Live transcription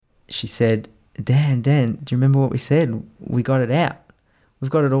she said, Dan, do you remember what we said? We got it out.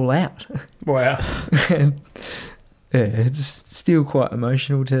 We've got it all out. Wow. And it's still quite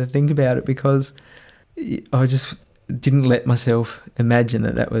emotional to think about it, because I just didn't let myself imagine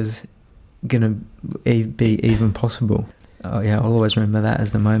that was going to be even possible. Oh yeah, I'll always remember that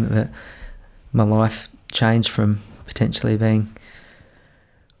as the moment that my life changed from potentially being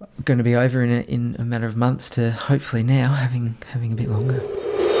going to be over in a matter of months to hopefully now having a bit longer.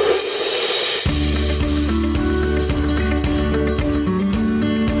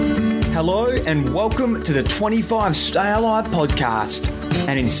 Hello and welcome to the 25 Stay Alive podcast,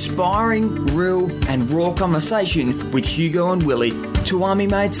 an inspiring, real and raw conversation with Hugo and Willie, two army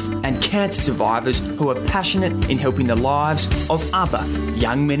mates and cancer survivors who are passionate in helping the lives of other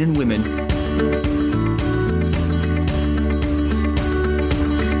young men and women.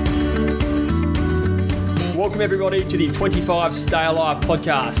 Welcome everybody to the 25 Stay Alive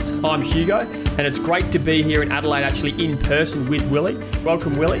podcast. I'm Hugo, and it's great to be here in Adelaide, actually in person with Willie.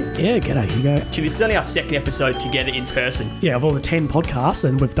 Welcome, Willie. Yeah, g'day, Hugo. Actually, this is only our second episode together in person. Yeah, of all the 10 podcasts,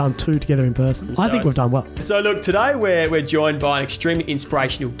 and we've done 2 together in person. I think we've done well. So look, today we're joined by an extremely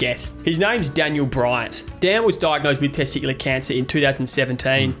inspirational guest. His name's Daniel Bryant. Dan was diagnosed with testicular cancer in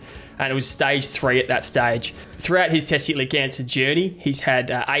 2017. And it was stage 3 at that stage. Throughout his testicular cancer journey, he's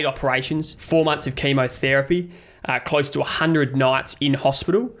had 8 operations, 4 months of chemotherapy, close to 100 nights in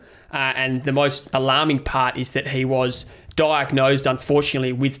hospital. And the most alarming part is that he was diagnosed,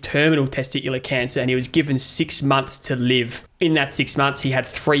 unfortunately, with terminal testicular cancer, and he was given 6 months to live. In that 6 months, he had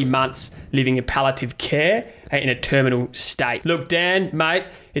 3 months living in palliative care in a terminal state. Look, Dan, mate,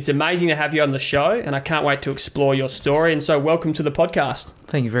 it's amazing to have you on the show, and I can't wait to explore your story. And so welcome to the podcast.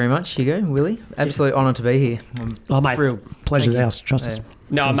 Thank you very much, Hugo, Willie. Absolute honour to be here. Oh, mate, thrilled. Pleasure's ours. Trust us.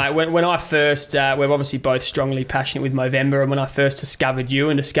 No, mate, when I first, we're obviously both strongly passionate with Movember, and when I first discovered you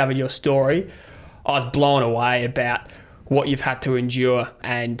and discovered your story, I was blown away about what you've had to endure.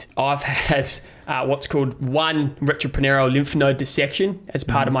 And I've had what's called one retroperitoneal lymph node dissection as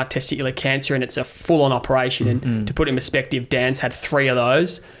part of my testicular cancer, and it's a full-on operation. And to put it in perspective, Dan's had 3 of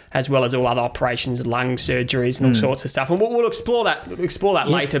those, as well as all other operations, lung surgeries and all sorts of stuff. And we'll explore that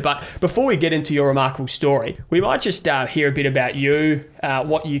later. But before we get into your remarkable story, we might just hear a bit about you,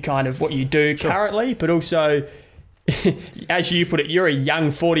 what you do currently, but also, as you put it, you're a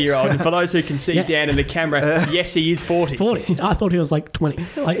young 40-year-old. And for those who can see Dan in the camera, yes, he is 40. 40. I thought he was like 20.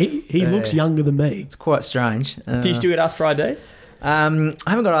 Like, he looks younger than me. It's quite strange. Do you still get asked for ID? I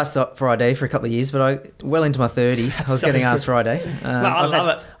haven't got asked for ID for a couple of years, but well into my 30s, I was getting asked for ID. I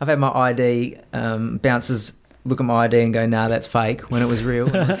love it. I've had my ID bouncers look at my ID and go, nah, that's fake, when it was real,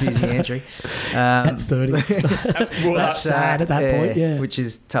 and refusing entry. At 30. Well, that's sad at that point, yeah. Which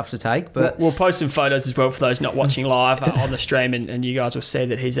is tough to take. But we'll post some photos as well for those not watching live on the stream, and you guys will see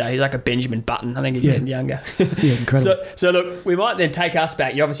that he's like a Benjamin Button. I think he's getting younger. Yeah, incredible. So look, we might then take us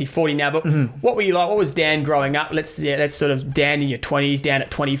back. You're obviously 40 now, but what were you like? What was Dan growing up? Let's sort of Dan in your 20s, down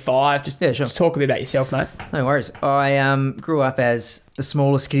at 25. Just talk a bit about yourself, mate. No worries. I grew up as the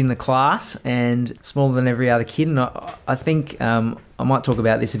smallest kid in the class and smaller than every other kid. And I think I might talk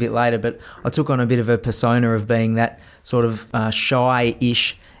about this a bit later, but I took on a bit of a persona of being that sort of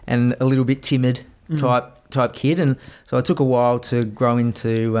shy-ish and a little bit timid type kid. And so it took a while to grow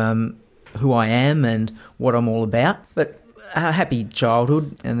into who I am and what I'm all about. But a happy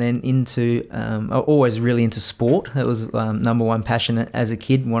childhood, and then into always really into sport. That was number one passion as a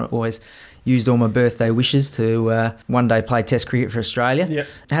kid. Always used all my birthday wishes to one day play Test cricket for Australia. Yep.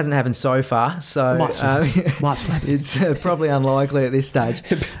 It hasn't happened so far, so might slap. It's probably unlikely at this stage.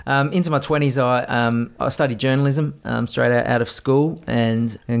 Into my 20s, I studied journalism straight out of school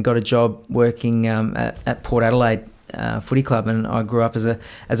and got a job working at Port Adelaide Footy Club, and I grew up as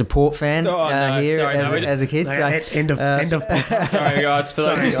a Port fan as a kid. End of podcast. Sorry guys, for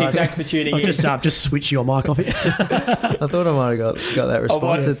those listening, thanks for tuning in. Just switch your mic off it. I thought I might have got that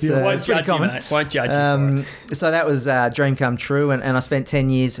response. It's pretty common. Won't judge you for it. So that was a dream come true, and I spent 10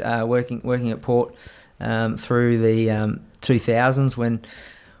 years working at Port through the 2000s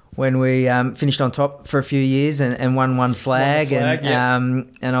when we finished on top for a few years and won one flag,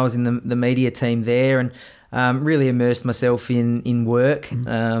 and I was in the media team there, and really immersed myself in work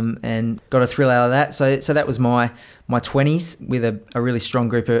and got a thrill out of that. So that was my 20s with a really strong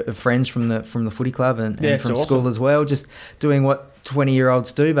group of friends from the footy club and from school as well, just doing what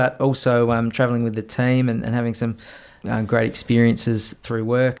 20-year-olds do, but also travelling with the team and having some great experiences through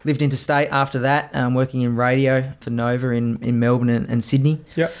work. Lived interstate after that, working in radio for Nova in Melbourne and Sydney.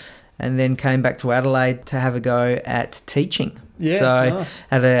 Yep. And then came back to Adelaide to have a go at teaching. Yeah, so nice.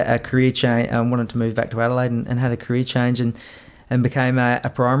 Had a career change. I wanted to move back to Adelaide and had a career change and and became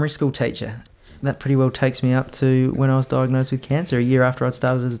a primary school teacher. That pretty well takes me up to when I was diagnosed with cancer, a year after I'd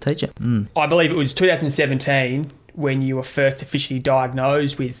started as a teacher. I believe it was 2017 when you were first officially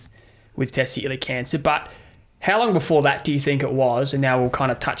diagnosed with testicular cancer. But how long before that do you think it was? And now we'll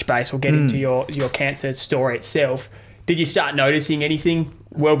kind of touch base. We'll get into your cancer story itself. Did you start noticing anything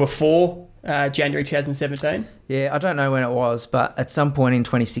well before January 2017? Yeah, I don't know when it was, but at some point in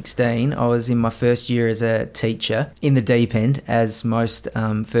 2016, I was in my first year as a teacher in the deep end, as most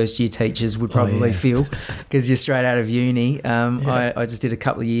first-year teachers would probably feel, because you're straight out of uni. I just did a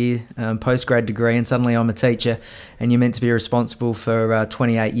couple of year postgrad degree, and suddenly I'm a teacher, and you're meant to be responsible for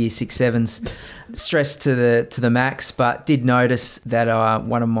 28 year 6/7s. Stressed to the max, but did notice that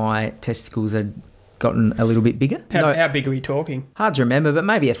one of my testicles had gotten a little bit bigger. How big are we talking? Hard to remember, but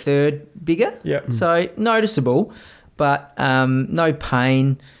maybe a third bigger. Yep. So noticeable, but no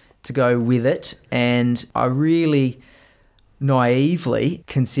pain to go with it. And I really naively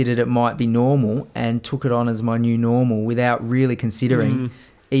considered it might be normal and took it on as my new normal without really considering,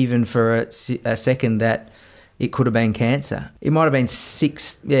 even for a second, that it could have been cancer. It might have been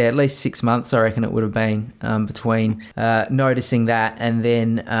at least 6 months, I reckon it would have been, between noticing that and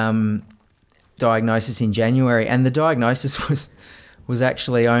then diagnosis in January. And the diagnosis was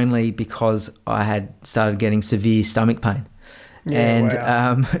actually only because I had started getting severe stomach pain.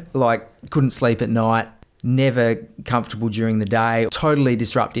 Couldn't sleep at night, never comfortable during the day, totally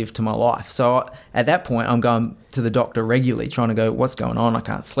disruptive to my life. So at that point, I'm going to the doctor regularly, trying to go, what's going on? I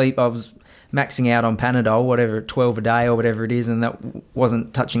can't sleep. I was maxing out on Panadol, whatever, 12 a day or whatever it is, and that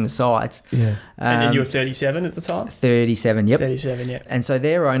wasn't touching the sides. Yeah. And then you were 37 at the time? 37, yep. 37, yeah. And so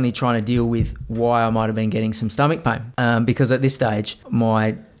they're only trying to deal with why I might have been getting some stomach pain, because at this stage,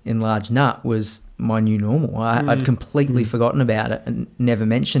 my enlarged nut was my new normal. I'd completely forgotten about it and never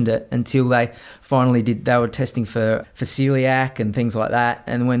mentioned it until they finally did. They were testing for celiac and things like that,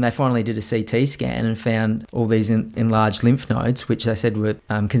 and when they finally did a CT scan and found all these enlarged lymph nodes, which they said were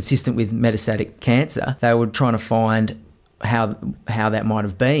consistent with metastatic cancer, they were trying to find how that might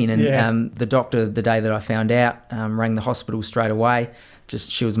have been. And the doctor, the day that I found out, rang the hospital straight away.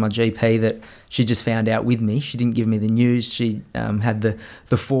 She was my GP that she just found out with me. She didn't give me the news. She had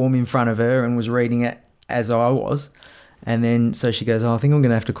the form in front of her and was reading it as I was. And then so she goes, I think I'm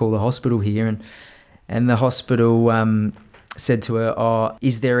going to have to call the hospital here. And the hospital said to her,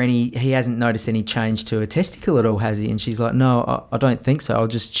 is there he hasn't noticed any change to her testicle at all, has he? And she's like, no, I don't think so. I'll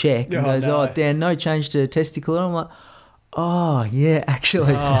just check. And goes, Dan, no change to her testicle. And I'm like, oh, yeah,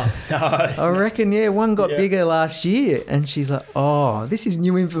 actually. Oh, no. I reckon, one got bigger last year. And she's like, oh, this is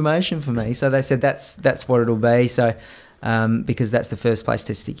new information for me. So they said that's what it'll be. So because that's the first place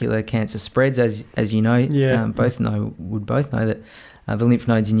testicular cancer spreads, as you know, would both know that the lymph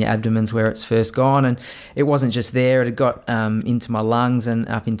nodes in your abdomen's where it's first gone. And it wasn't just there. It had got into my lungs and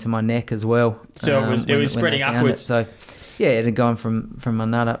up into my neck as well. So it was spreading upwards. So, it had gone from my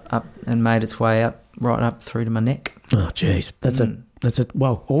nut up and made its way up, right up through to my neck. Oh, jeez.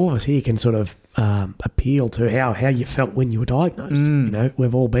 Well, all of us here can sort of appeal to how you felt when you were diagnosed. You know,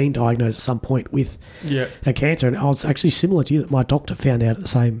 we've all been diagnosed at some point with a cancer, and I was actually similar to you, that my doctor found out at the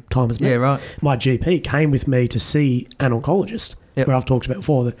same time as me. Yeah, right. My GP came with me to see an oncologist. Yep. Where I've talked about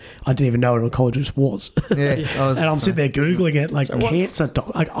before that I didn't even know what an oncologist was. Yeah, and I'm sitting there Googling it, like, cancer.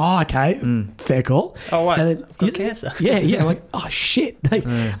 Like, okay, fair call. Oh, wait, and then, I've got cancer. Yeah, like, oh, shit.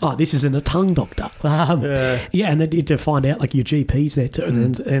 This isn't a tongue doctor. And then to find out, like, your GP's there too.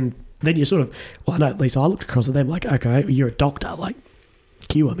 And then you sort of, well, no, at least I looked across at them like, okay, you're a doctor, like,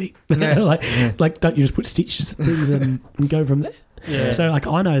 cure me. Like, don't you just put stitches and things and go from there? Yeah. So, like,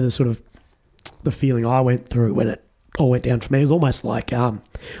 I know the sort of the feeling I went through when it all went down for me. It was almost like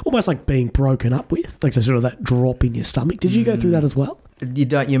being broken up with, like the sort of that drop in your stomach. Did you go through that as well? You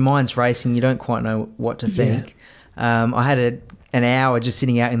don't. Your mind's racing. You don't quite know what to think. I had an hour just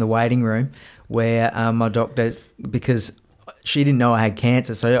sitting out in the waiting room where my doctor, because she didn't know I had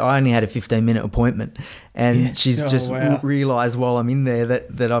cancer, so I only had a 15-minute appointment, and she's realised while I'm in there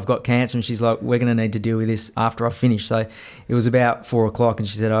that I've got cancer, and she's like, we're going to need to deal with this after I finish. So it was about 4:00, and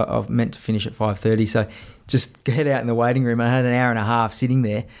she said, I've meant to finish at 5:30, so just head out in the waiting room. I had an hour and a half sitting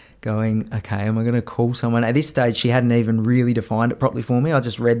there going, okay, am I going to call someone? At this stage, she hadn't even really defined it properly for me. I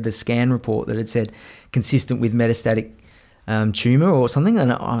just read the scan report that had said consistent with metastatic tumour or something,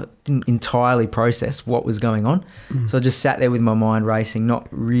 and I didn't entirely process what was going on. So I just sat there with my mind racing, not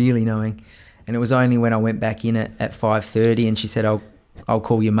really knowing. And it was only when I went back in at 5:30 and she said, I'll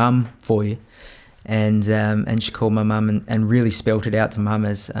call your mum for you. And she called my mum and really spelt it out to mum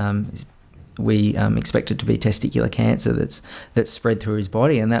as we expect it to be testicular cancer that's spread through his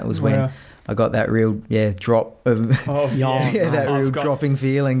body. And that was when I got that real drop of that real dropping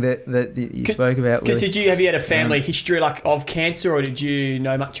feeling that you spoke about. Because have you had a family history like of cancer, or did you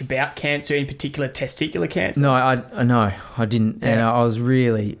know much about cancer, in particular testicular cancer? No, I didn't, and I was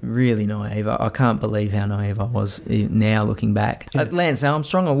really, really naive. I can't believe how naive I was now looking back. Lance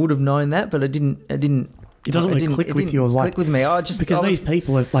Armstrong, I would have known that, but it didn't. It doesn't really click with you, like, click with me. These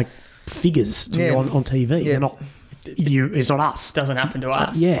people are like figures to you on TV. They're not you. It's not us. Doesn't happen to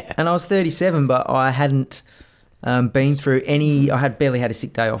us. And I was 37, but I hadn't been through any. I had barely had a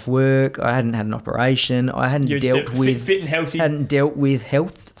sick day off work. I hadn't had an operation. I hadn't dealt with fit and healthy. Hadn't dealt with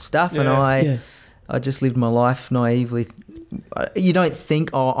health stuff, and I just lived my life naively. You don't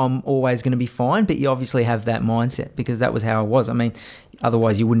think, I'm always going to be fine, but you obviously have that mindset, because that was how I was. I mean,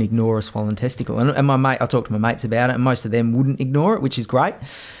 otherwise you wouldn't ignore a swollen testicle. And my mate, I talked to my mates about it, and most of them wouldn't ignore it, which is great.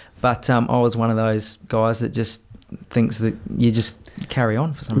 But I was one of those guys that just thinks that you just carry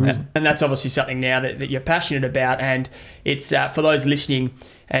on for some reason. And that's obviously something now that you're passionate about. And it's for those listening,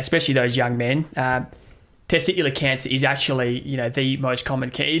 especially those young men, testicular cancer is actually, the most common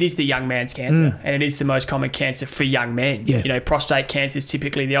it is the young man's cancer, and it is the most common cancer for young men. Yeah. Prostate cancer is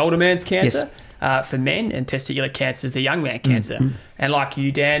typically the older man's cancer for men, and testicular cancer is the young man cancer. And like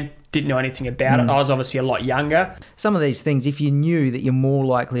you, Dan, didn't know anything about it. I was obviously a lot younger. Some of these things, if you knew that you're more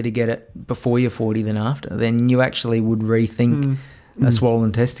likely to get it before you're 40 than after, then you actually would rethink a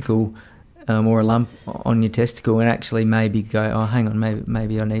swollen testicle or a lump on your testicle, and actually maybe go, oh, hang on,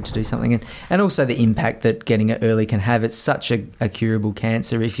 maybe I need to do something. And also the impact that getting it early can have. It's such a curable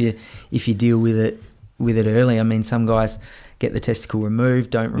cancer if you deal with it early. I mean, some guys get the testicle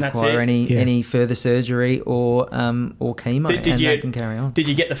removed, don't require any further surgery or chemo, and they can carry on. Did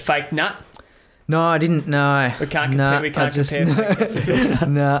you get the fake nut? No, I didn't. No, we can't compare.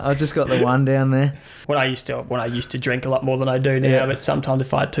 No, I just got the one down there. When I used to drink a lot more than I do now, but sometimes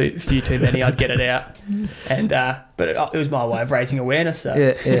if I had a few too many, I'd get it out. And but it was my way of raising awareness. So.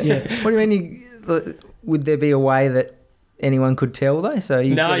 Yeah. What do you mean? Would there be a way that anyone could tell though? So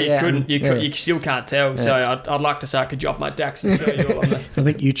you couldn't. You still can't tell. So I'd like to say I could drop my dax and show you all on that. I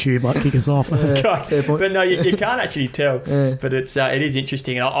think YouTube might kick us off. Fair point. But no, you can't actually tell. But it is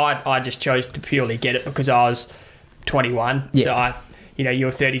interesting. And I just chose to purely get it because I was 21. So you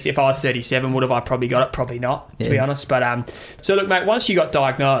were 30. If I was 37, would have I probably got it? Probably not, to be honest. But so look, mate. Once you got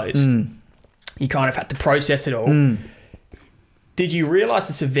diagnosed, you kind of had to process it all. Did you realise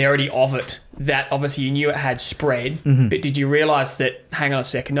the severity of it? That obviously you knew it had spread, but did you realise that, hang on a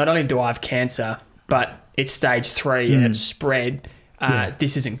second, not only do I have cancer, but it's stage 3 and it's spread.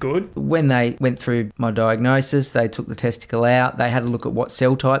 This isn't good. When they went through my diagnosis, they took the testicle out. They had a look at what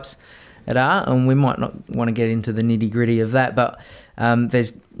cell types it are, and we might not want to get into the nitty gritty of that, but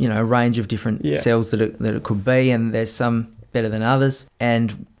there's a range of different cells that it could be, and there's some better than others.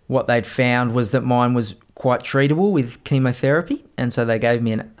 And what they'd found was that mine was quite treatable with chemotherapy, and so they gave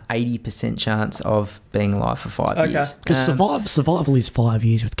me an 80% chance of being alive for 5 years. Because survival is 5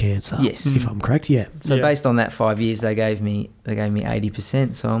 years with cancer. Yes, if I'm correct. Yeah. So based on that 5 years, they gave me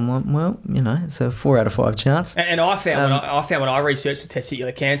 80%. So I'm like, well, it's a 4 out of 5 chance. And I found when I researched with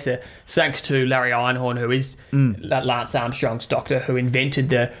testicular cancer, thanks to Larry Einhorn, who is Lance Armstrong's doctor, who invented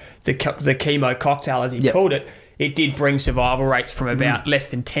the chemo cocktail, as he called it. It did bring survival rates from about less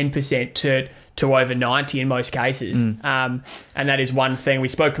than 10% to over 90 in most cases. And that is one thing we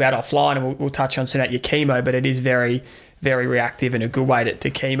spoke about offline, and we'll touch on soon at your chemo, but it is very, very reactive and a good way to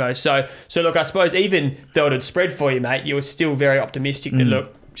chemo. So look, I suppose even though it had spread for you, mate, you were still very optimistic that,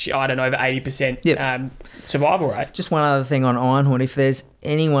 look, I had an over 80% survival rate. Just one other thing on Einhorn. If there's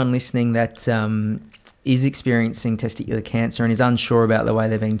anyone listening that is experiencing testicular cancer and is unsure about the way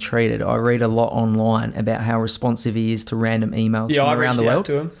they're being treated, I read a lot online about how responsive he is to random emails from around the world.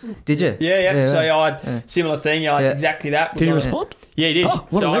 Yeah, I reached out to him. Did you? Yeah. So I had similar thing. I had exactly that. Did he respond? Yeah, he did. Oh,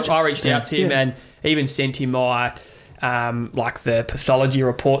 so I reached out to him and even sent him my like the pathology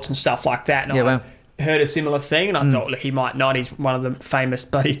reports and stuff like that. And I heard a similar thing, and I thought, look, he might not. He's one of the famous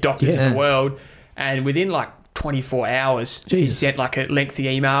bloody doctors in the world. And within 24 hours, he sent a lengthy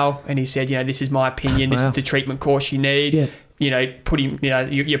email, and he said, this is my opinion, this is the treatment course you need.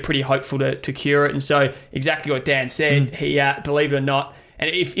 You're pretty hopeful to cure it. And so exactly what Dan said, he, believe it or not, and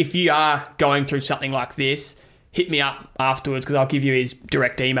if you are going through something like this, hit me up afterwards, because I'll give you his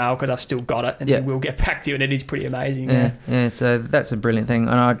direct email, because I've still got it, and we'll get back to you, and it is pretty amazing. Yeah, so that's a brilliant thing.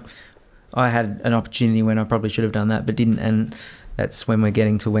 And I had an opportunity when I probably should have done that, but didn't, and that's when we're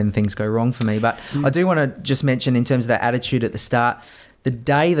getting to when things go wrong for me. But I do want to just mention, in terms of that attitude at the start, the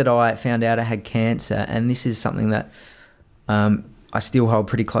day that I found out I had cancer, and this is something that I still hold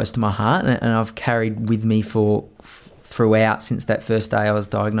pretty close to my heart, and I've carried with me for throughout since that first day I was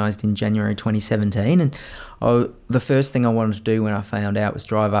diagnosed in January 2017. And the first thing I wanted to do when I found out was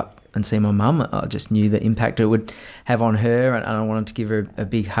drive up and see my mum. I just knew the impact it would have on her, and I wanted to give her a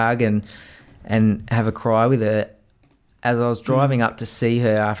big hug and have a cry with her. As I was driving up to see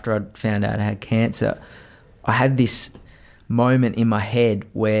her after I'd found out I had cancer, I had this moment in my head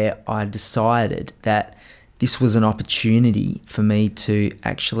where I decided that this was an opportunity for me to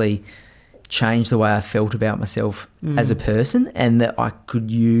actually change the way I felt about myself as a person, and that I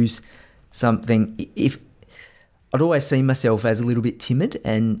could use something. If I'd always seen myself as a little bit timid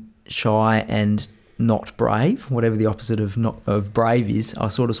and shy and not brave, whatever the opposite of brave is, I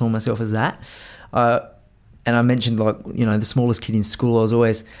sort of saw myself as that. And I mentioned, like, you know, the smallest kid in school, I was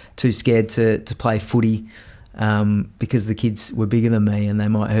always too scared to play footy because the kids were bigger than me and they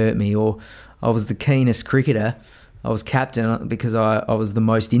might hurt me. Or I was the keenest cricketer. I was captain because I was the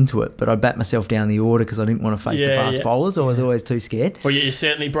most into it, but I bat myself down the order because I didn't want to face the fast bowlers. I was always too scared. Well, you're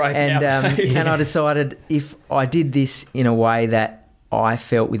certainly brave and, now. And I decided if I did this in a way that I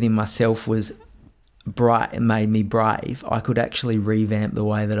felt within myself was bright and made me brave, I could actually revamp the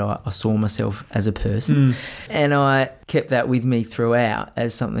way that I saw myself as a person. And I kept that with me throughout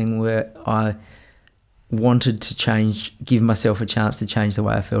as something where I wanted to change, give myself a chance to change the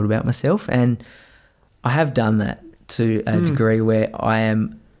way I felt about myself. And I have done that to a degree where I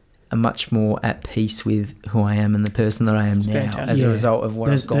am much more at peace with who I am and the person that I am now as a result of what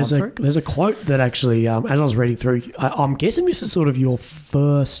I've gone through. There's a quote that actually, as I was reading through, I'm guessing this is sort of your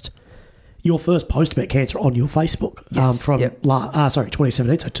first post about cancer on your Facebook from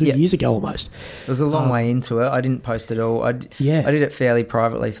 2017, so 2 years ago almost. It was a long way into it. I didn't post it all. I did it fairly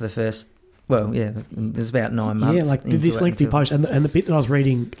privately for the first, it was about 9 months. Yeah, like this lengthy post. And the bit that I was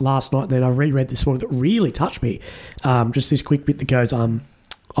reading last night, then I reread this morning, that really touched me. Just this quick bit that goes,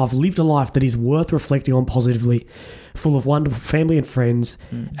 I've lived a life that is worth reflecting on positively, full of wonderful family and friends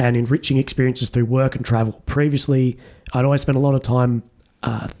and enriching experiences through work and travel. Previously, I'd always spent a lot of time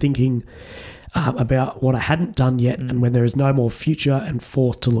thinking about what I hadn't done yet and when there is no more future and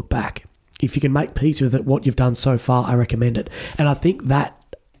forced to look back. If you can make peace with it, what you've done so far, I recommend it. And I think that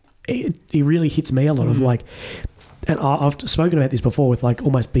it really hits me a lot of like, and I've spoken about this before with like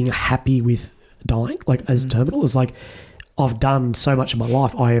almost being happy with dying, like as terminal. It's like I've done so much of my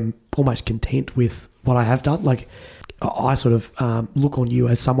life, I am almost content with what I have done. Like I sort of look on you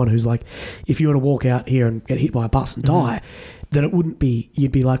as someone who's like, if you were to walk out here and get hit by a bus and die, that it wouldn't be,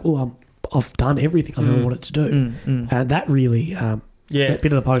 you'd be like, well, I've done everything I've ever wanted to do. And that really, that bit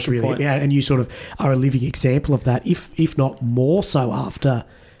of the post really, and you sort of are a living example of that, if not more so after,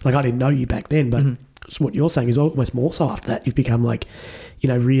 like I didn't know you back then, but what you're saying is almost more so after that. You've become like, you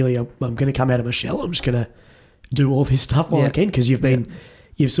know, really, I'm going to come out of my shell. I'm just going to do all this stuff while I can, because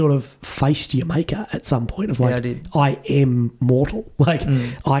you've sort of faced your maker at some point of like, I am mortal. Like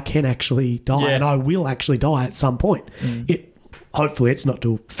I can actually die and I will actually die at some point. Hopefully it's not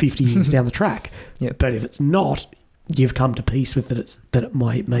till 50 years down the track. But if it's not, you've come to peace with it, that it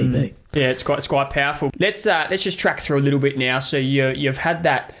may be. Yeah, it's quite powerful. Let's just track through a little bit now. So you've had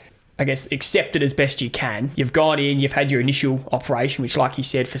that, I guess, accepted as best you can. You've gone in, you've had your initial operation, which, like you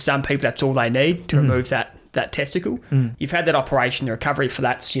said, for some people that's all they need to remove that testicle. You've had that operation. The recovery for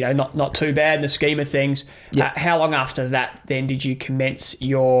that's not too bad in the scheme of things. How long after that then did you commence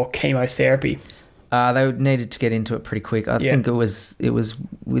your chemotherapy? They needed to get into it pretty quick. I think it was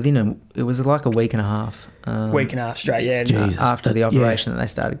like a week and a half. Week and a half straight, after the operation that they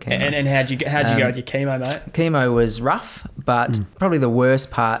started chemo. And how'd you go with your chemo, mate? Chemo was rough, but probably the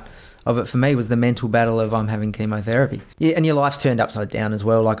worst part of it for me was the mental battle of I'm having chemotherapy. Yeah, and your life's turned upside down as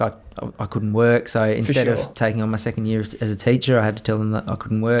well. Like I couldn't work, so instead of taking on my second year as a teacher, I had to tell them that I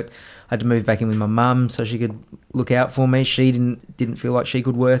couldn't work. I had to move back in with my mum so she could look out for me. She didn't feel like she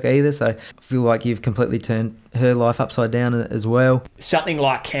could work either, so I feel like you've completely turned her life upside down as well. Something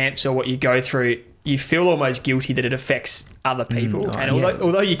like cancer, what you go through, you feel almost guilty that it affects other people.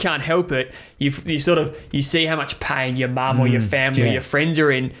 Although you can't help it, you see how much pain your mum or your family or your friends are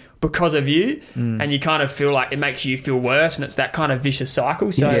in because of you, and you kind of feel like it makes you feel worse, and it's that kind of vicious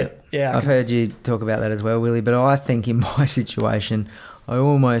cycle. So I've heard you talk about that as well, Willie, but I think in my situation I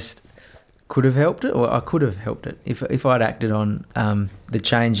almost could have helped it, or I could have helped it if I'd acted on the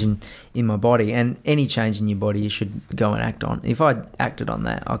change in my body. And any change in your body you should go and act on. If I'd acted on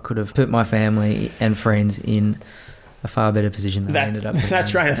that, I could have put my family and friends in a far better position than I ended up in. That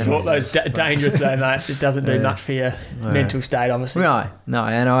train of thought, though, is dangerous though, mate. It doesn't do much for your mental state, obviously. No,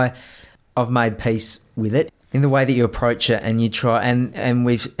 and I've made peace with it. in the way that you approach it, and you try, and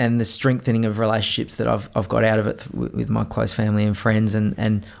the strengthening of relationships that I've got out of it with my close family and friends,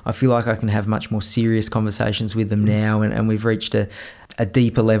 and I feel like I can have much more serious conversations with them now, and we've reached a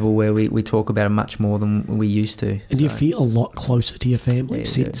deeper level where we talk about it much more than we used to. And do you feel a lot closer to your family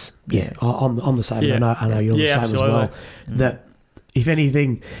since? Yeah, I'm the same. Yeah. I know you're the same absolutely. as well. That if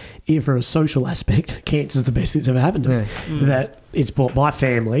anything, for a social aspect, cancer's the best thing's ever happened to me. That it's brought my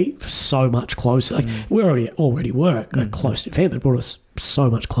family so much closer. Like, we already were a close-knit family. It brought us so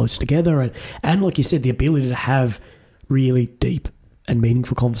much closer together. And like you said, the ability to have really deep and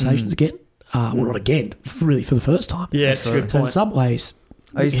meaningful conversations again. Well, not again, really for the first time. Yeah, it's a good So in point. some ways,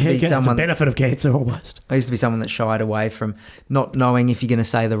 I used to be it's a someone. benefit of cancer almost. I used to be someone that shied away from not knowing if you're going to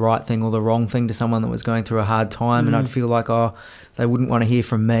say the right thing or the wrong thing to someone that was going through a hard time, and I'd feel like, they wouldn't want to hear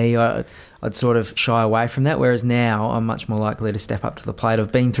from me. I'd sort of shy away from that, whereas now I'm much more likely to step up to the plate.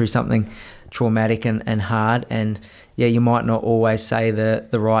 I've been through something traumatic and hard, and you might not always say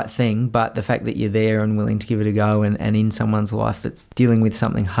the right thing, but the fact that you're there and willing to give it a go and in someone's life that's dealing with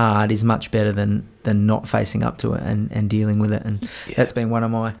something hard is much better than not facing up to it and dealing with it. And that's been one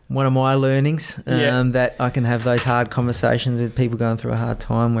of my learnings, that I can have those hard conversations with people going through a hard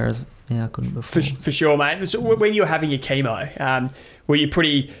time, whereas I couldn't before. For sure, mate. So when you were having your chemo, were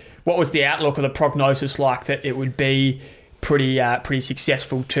you what was the outlook or the prognosis like that it would be pretty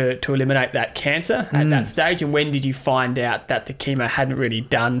successful to eliminate that cancer at that stage? And when did you find out that the chemo hadn't really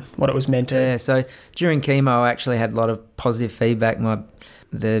done what it was meant to? Yeah, so during chemo I actually had a lot of positive feedback.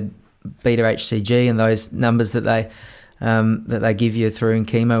 The beta HCG and those numbers that they give you through in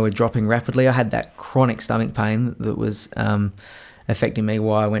chemo were dropping rapidly. I had that chronic stomach pain that was affecting me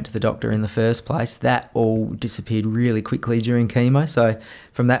why I went to the doctor in the first place. That all disappeared really quickly during chemo. So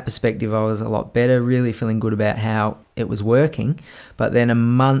from that perspective, I was a lot better, really feeling good about how it was working. But then a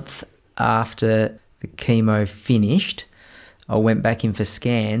month after the chemo finished, I went back in for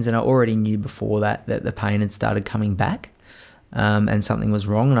scans, and I already knew before that the pain had started coming back, and something was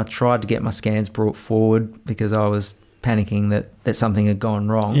wrong. And I tried to get my scans brought forward because I was panicking that something had gone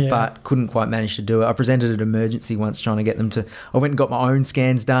wrong, but couldn't quite manage to do it. I presented at emergency once trying to get them to... I went and got my own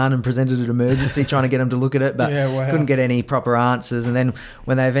scans done and presented at emergency trying to get them to look at it, but couldn't get any proper answers. And then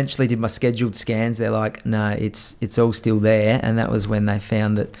when they eventually did my scheduled scans, they're like, no, it's all still there. And that was when they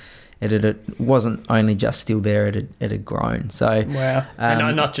found that it wasn't only just still there, it had grown. So wow.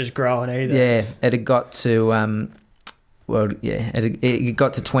 And not just growing either. Yeah, it had got to... it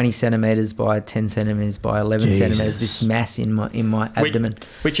got to 20 centimetres by 10 centimetres by 11 centimetres, this mass in my abdomen.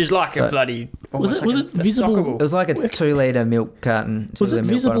 Which is like a bloody... Was it visible? It was like a 2-litre milk carton. Was it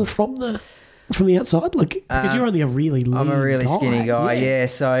visible from the outside? Like, because you're only a really lean I'm a really guy. skinny guy, yeah.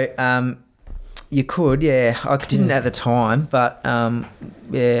 So you could, I didn't at the time, but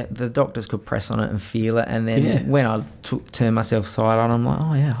the doctors could press on it and feel it. And then when I turned myself side on, I'm like,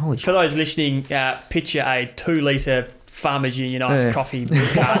 oh yeah, holy shit. For those listening, picture a 2-litre Farmers Union iced coffee milk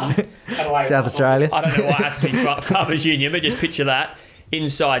carton. South Australia. I don't know why it has to be Farmers Union, but just picture that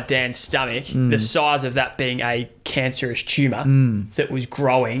inside Dan's stomach, the size of that being a cancerous tumour that was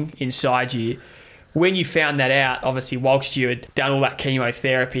growing inside you. When you found that out, obviously, whilst you had done all that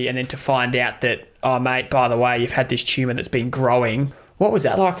chemotherapy, and then to find out that, oh, mate, by the way, you've had this tumour that's been growing, what was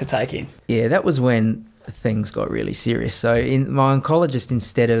that like to take in? Yeah, that was when things got really serious. So my oncologist,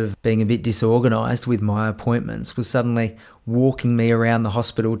 instead of being a bit disorganised with my appointments, was suddenly walking me around the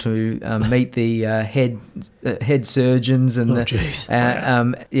hospital to meet the head surgeons, and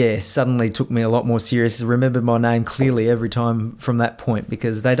suddenly took me a lot more serious. I remembered my name clearly every time from that point,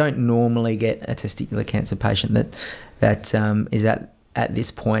 because they don't normally get a testicular cancer patient that is at this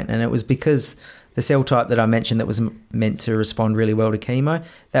point. And it was because the cell type that I mentioned that was meant to respond really well to chemo,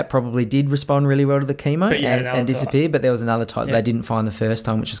 that probably did respond really well to the chemo and disappeared. But there was another type they didn't find the first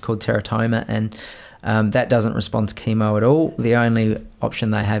time, which is called teratoma, and that doesn't respond to chemo at all. The only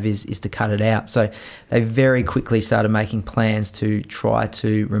option they have is to cut it out. So they very quickly started making plans to try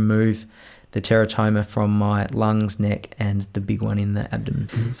to remove the teratoma from my lungs, neck, and the big one in the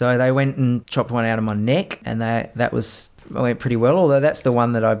abdomen. So they went and chopped one out of my neck, and that went pretty well, although that's the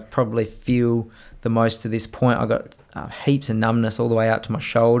one that I probably feel the most to this point. I got heaps of numbness all the way out to my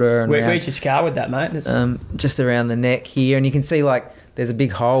shoulder. And where's your scar with that, mate? Just around the neck here, and you can see like there's a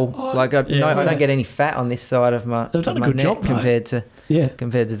big hole. I don't get any fat on this side of my, They've done of a my good neck job, compared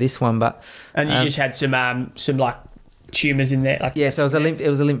to this one. But and you just had some like tumours in there. Like, so it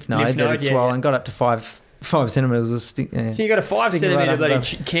was a lymph node that had swollen, got up to 5 centimetres. So you got a 5 centimetre bloody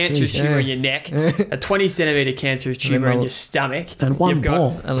cancerous tumour in your neck, a 20 centimetre cancerous tumour in your stomach, and one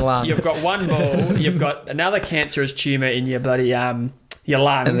ball and lung. You've got one ball. You've got another cancerous tumour in your bloody your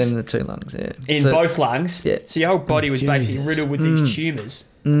lungs, and then the 2 lungs. Yeah, in both lungs. Yeah. So your whole body was basically Jesus. riddled with these tumours.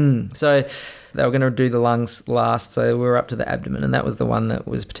 So they were going to do the lungs last, so we were up to the abdomen, and that was the one that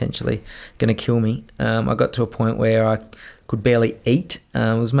was potentially going to kill me. I got to a point where I could barely eat.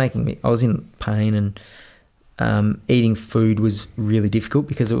 I was in pain, and eating food was really difficult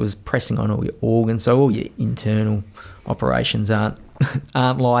because it was pressing on all your organs. So all your internal operations aren't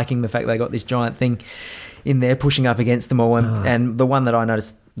liking the fact they got this giant thing in there pushing up against them all. And the one that I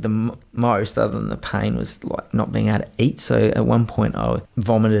noticed the most, other than the pain, was like not being able to eat. So at one point I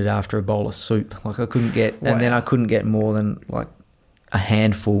vomited after a bowl of soup. Like I couldn't get, and then I couldn't get more than like a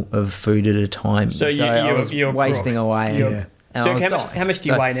handful of food at a time. So I was you're wasting away. And So I was how much do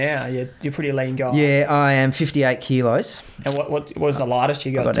you weigh now? You're pretty lean guy. Yeah, I am 58 kilos. And what was the lightest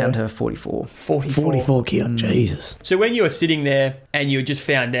you got? I got down to 44. 44 kilos. Jesus. So when you were sitting there and you just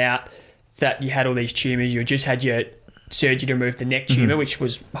found out that you had all these tumours, you just had your surgery to remove the neck tumour, which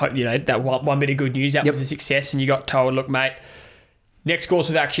was, that one bit of good news. That was a success. And you got told, look, mate, next course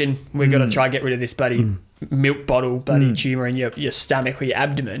of action, we've got to try and get rid of this bloody milk bottle, bloody tumour in your stomach or your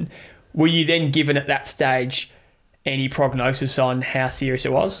abdomen. Were you then given at that stage any prognosis on how serious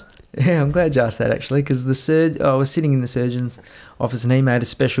it was? Yeah, I'm glad you asked that, actually, because I was sitting in the surgeon's office, and he made a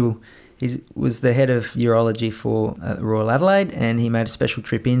special... He was the head of urology for Royal Adelaide, and he made a special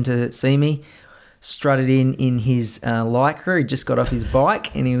trip in to see me. Strutted in his Lycra. He just got off his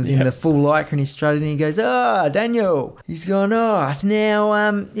bike, and he was in the full Lycra, and he strutted in, and he goes, Daniel. He's gone,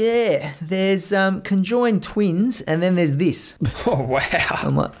 now, there's conjoined twins, and then there's this. Oh, wow.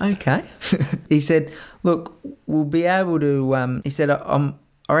 I'm like, okay. He said, look, we'll be able to... he said,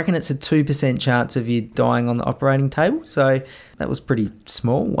 I reckon it's a 2% chance of you dying on the operating table. So that was pretty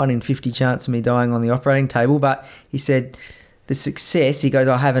small, 1 in 50 chance of me dying on the operating table. But he said the success, he goes,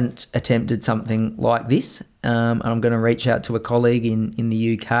 I haven't attempted something like this. I'm going to reach out to a colleague in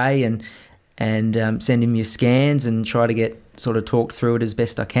the UK and send him your scans and try to get sort of talked through it as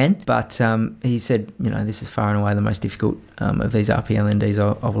best I can. But he said, this is far and away the most difficult of these RPLNDs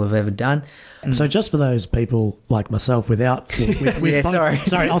I will have ever done. So just for those people like myself without... With sorry.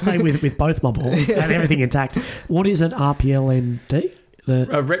 Sorry, I'll say with both my balls and everything intact. What is an RPLND?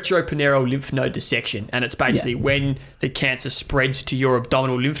 A retroperitoneal lymph node dissection, and it's basically when the cancer spreads to your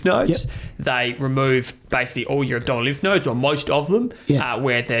abdominal lymph nodes, they remove basically all your abdominal lymph nodes, or most of them,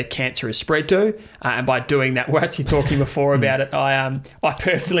 where the cancer is spread to. And by doing that, we're actually talking before about it. I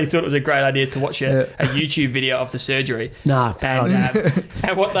personally thought it was a great idea to watch a YouTube video of the surgery.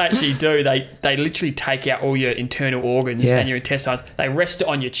 And what they actually do, they literally take out all your internal organs and your intestines. They rest it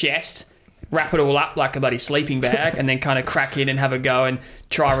on your chest, wrap it all up like a bloody sleeping bag, and then kind of crack in and have a go and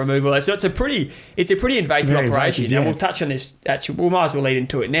try remove all that. So it's a pretty invasive operation. And we'll touch on this. Actually, we might as well lead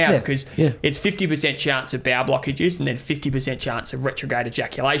into it now because it's 50% chance of bowel blockages and then 50% chance of retrograde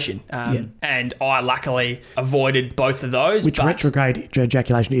ejaculation. And I luckily avoided both of those. Which retrograde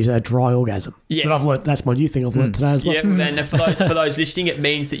ejaculation is a dry orgasm. Yes. But I've learned, that's my new thing I've learned today as well. Yeah, and for those listening, it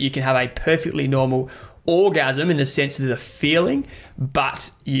means that you can have a perfectly normal orgasm in the sense of the feeling, but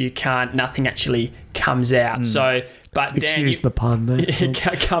nothing actually comes out. So, but Dan, excuse the pun there.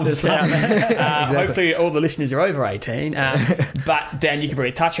 It comes out. Hopefully all the listeners are over 18. But Dan, you can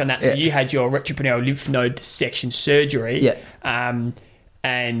probably touch on that. So you had your retroperitoneal lymph node dissection surgery.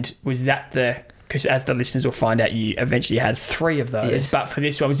 And was that because as the listeners will find out, you eventually had 3 of those. Yes. But for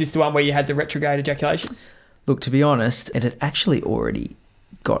this one, was this the one where you had the retrograde ejaculation? Look, to be honest, it had actually already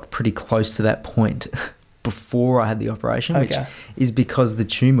got pretty close to that point before I had the operation, which is because the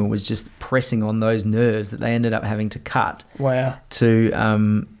tumour was just pressing on those nerves that they ended up having to cut. Wow.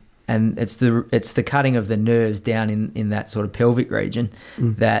 And it's the cutting of the nerves down in that sort of pelvic region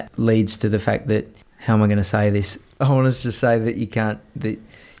that leads to the fact that, how am I going to say this? I want us to say that you can't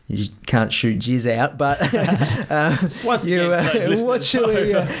shoot jizz out, but once again, what should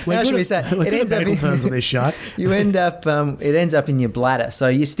we? How should we say? It ends up in terms of this show. You end up. It ends up in your bladder, so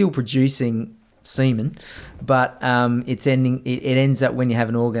you're still producing semen, but it ends up when you have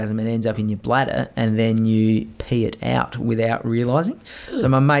an orgasm. It ends up in your bladder, and then you pee it out without realising. So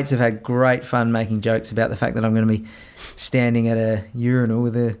my mates have had great fun making jokes about the fact that I'm going to be standing at a urinal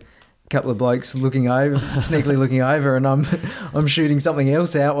with a couple of blokes sneakily looking over, and I'm shooting something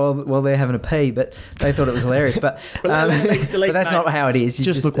else out while they're having a pee. But they thought it was hilarious. But but that's not how it is. You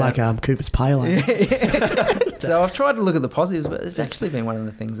just look like Cooper's Pale. So I've tried to look at the positives, but it's actually been one of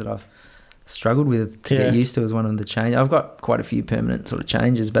the things that I've struggled with to get used to as one of the changes. I've got quite a few permanent sort of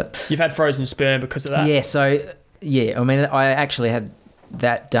changes, but you've had frozen sperm because of that. Yeah. So I mean, I actually had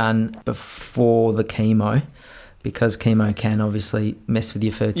that done before the chemo. because chemo can obviously mess with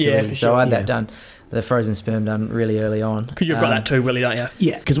your fertility. Yeah, for so sure. I had that done, the frozen sperm done really early on. Because you've got that too, Willie, don't you?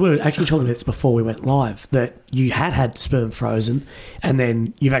 Yeah, because we were actually talking about this before we went live, that you had sperm frozen and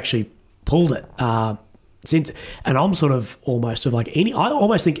then you've actually pulled it since. And I'm sort of almost of like I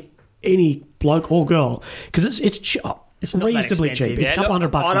almost think any bloke or girl, because it's not reasonably that cheap. expensive. It's a couple $100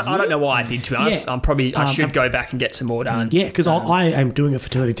 a year. I don't know why I did, to be honest. Yeah. I should go back and get some more done. Yeah, because I am doing a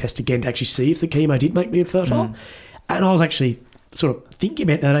fertility test again to actually see if the chemo did make me infertile. And I was actually sort of thinking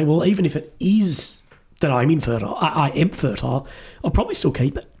about that. Well, even if it is that I'm infertile, I am fertile, I'll probably still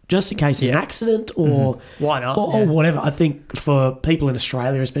keep it just in case there's an accident or Why not? or whatever. I think for people in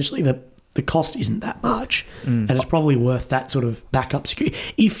Australia, especially, the cost isn't that much, and it's probably worth that sort of backup security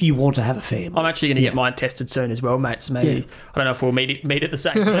if you want to have a family. I'm actually going to get mine tested soon as well, mate. So maybe I don't know if we'll meet at the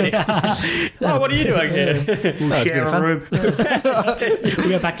same place. Oh, what are you doing here? We'll share a room. We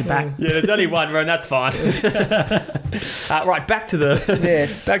go back to back. Yeah, there's only one room. That's fine. Right, back to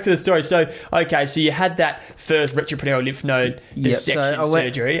the story. So, okay, so you had that first retroperitoneal lymph node dissection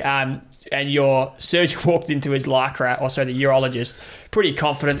surgery. And your surgeon walked into his lycra, also the urologist, pretty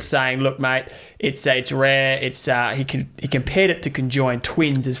confident, saying, "Look, mate, it's rare. He compared it to conjoined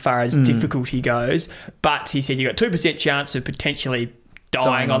twins as far as difficulty goes, but he said you got 2% chance of potentially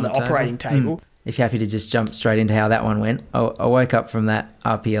dying on the operating table." If you're happy to just jump straight into how that one went, I woke up from that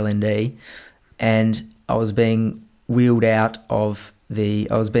RPLND, and I was being wheeled into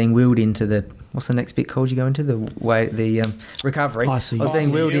the. What's the next bit called? You go into the recovery. ICU. I was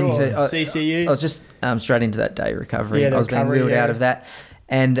being wheeled into CCU. I was just straight into that day recovery. Yeah, I was being wheeled out of that,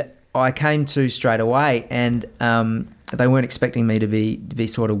 and I came to straight away, and they weren't expecting me to be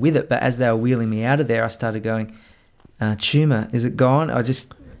sort of with it. But as they were wheeling me out of there, I started going, "Tumour, is it gone?"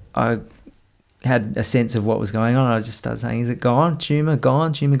 I had a sense of what was going on. I just started saying, "Is it gone? Tumour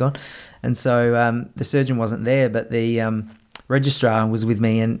gone? Tumour gone?" And so the surgeon wasn't there, but the registrar was with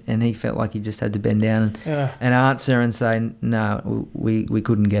me, and he felt like he just had to bend down and answer and say, "No, we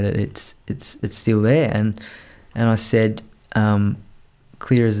couldn't get it. It's still there." And I said,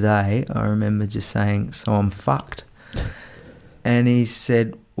 clear as day, I remember just saying, "So I'm fucked." And he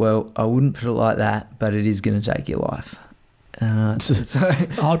said, "Well, I wouldn't put it like that, but it is going to take your life." So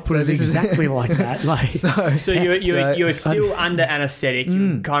I'd put it exactly like that. Like, so you were still under anaesthetic,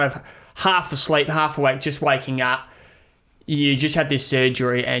 you were kind of half asleep, half awake, just waking up. You just had this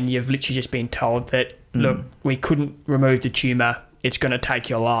surgery, and you've literally just been told that, look, we couldn't remove the tumour. It's going to take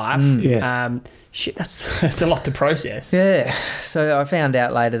your life. Shit, that's a lot to process. Yeah. So I found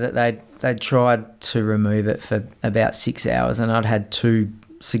out later that they'd tried to remove it for about 6 hours, and I'd had 2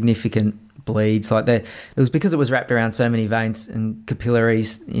 significant bleeds. It was because it was wrapped around so many veins and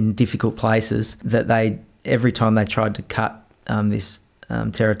capillaries in difficult places that every time they tried to cut this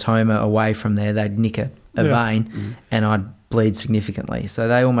teratoma away from there, they'd nick a vein, and I'd bleed significantly. So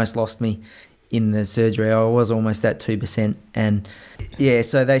they almost lost me in the surgery. I was almost at 2%, and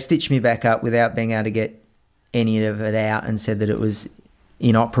so they stitched me back up without being able to get any of it out, and said that it was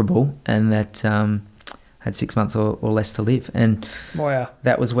inoperable and that had 6 months or less to live. And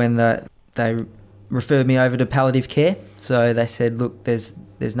that was when they referred me over to palliative care. So they said, "Look, there's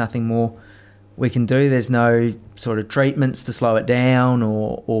nothing more we can do. There's no sort of treatments to slow it down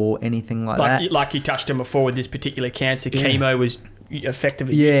or anything like that." Like you touched on before with this particular cancer, chemo was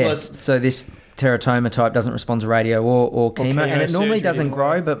effectively useless. So this teratoma type doesn't respond to radio or chemo, and it normally doesn't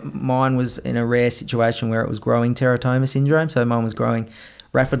grow, but mine was in a rare situation where it was growing teratoma syndrome. So mine was growing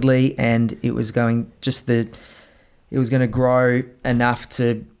rapidly, and it was going it was going to grow enough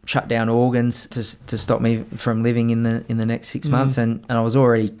to shut down organs to stop me from living in the next 6 months, and I was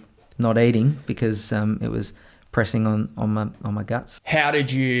already not eating because it was pressing on my guts. How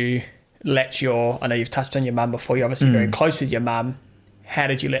did you let I know you've touched on your mum before, you're obviously very close with your mum. How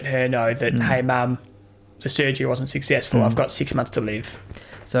did you let her know that, hey mum, the surgery wasn't successful, I've got 6 months to live?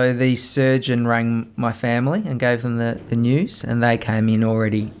 So the surgeon rang my family and gave them the news, and they came in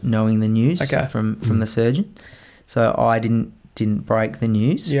already knowing the news from the surgeon. So I didn't break the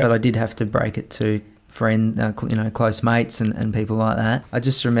news, but I did have to break it to friends, close mates and people like that. I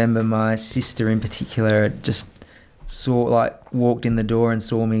just remember my sister in particular just walked in the door and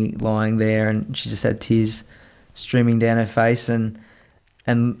saw me lying there, and she just had tears streaming down her face and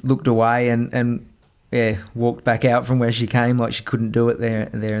looked away and walked back out from where she came like she couldn't do it there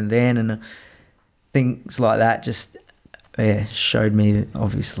and then, and things like that just showed me that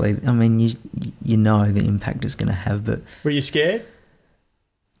obviously, I mean, you know the impact it's going to have. But were you scared?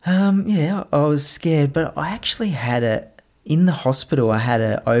 I was scared, but I actually in the hospital, I had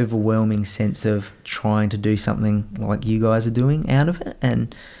an overwhelming sense of trying to do something like you guys are doing out of it,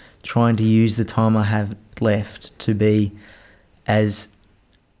 and trying to use the time I have left to be as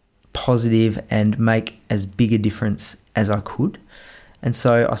positive and make as big a difference as I could. And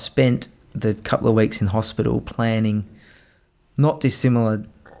so I spent the couple of weeks in hospital planning, not dissimilar,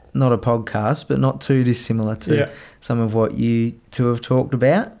 not a podcast, but not too dissimilar to some of what you two have talked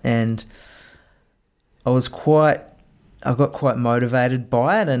about. And I got quite motivated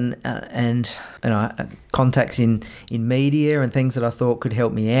by it, and contacts in media and things that I thought could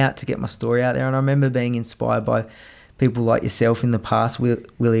help me out to get my story out there. And I remember being inspired by people like yourself in the past,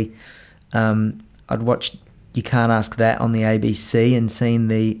 Willie. I'd watched You Can't Ask That on the ABC and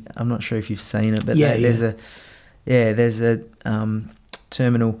seen I'm not sure if you've seen it, but there's a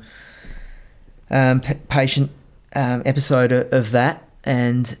terminal patient episode of that,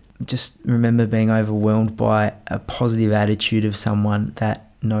 and just remember being overwhelmed by a positive attitude of someone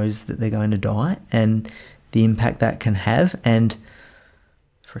that knows that they're going to die and the impact that can have. And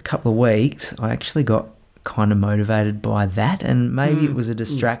for a couple of weeks, I actually got kind of motivated by that, and maybe it was a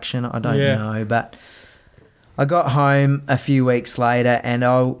distraction, I don't know, but I got home a few weeks later and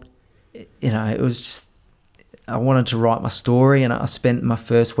it was just, I wanted to write my story, and I spent my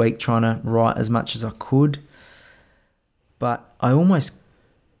first week trying to write as much as I could, but I lost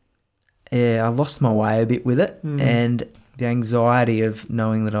my way a bit with it, and the anxiety of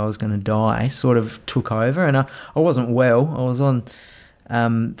knowing that I was going to die sort of took over, and I wasn't well. I was on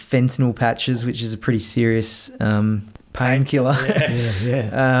fentanyl patches, which is a pretty serious painkiller.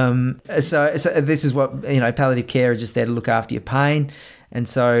 So this is what, palliative care is just there to look after your pain. And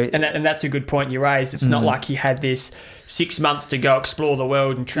so, and that's a good point you raised. It's not like you had this 6 months to go explore the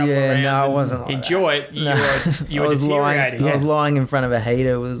world and travel around. No, it wasn't. Like enjoy it. You were deteriorating. I was lying in front of a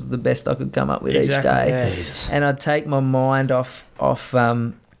heater. Was the best I could come up with each day. Yeah. And I'd take my mind off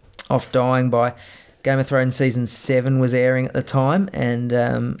dying by Game of Thrones season 7 was airing at the time, and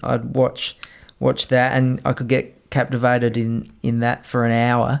I'd watch that, and I could get captivated in that for an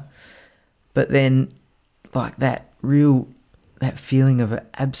hour. But then, like that feeling of it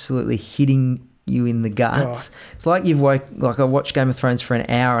absolutely hitting you in the guts. Oh. It's like I watched Game of Thrones for an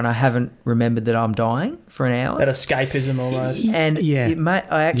hour and I haven't remembered that I'm dying for an hour. That escapism almost. And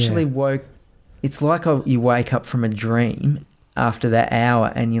I actually woke. It's like you wake up from a dream after that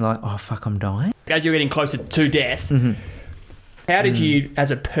hour and you're like, oh fuck, I'm dying. As you're getting closer to death, how did you as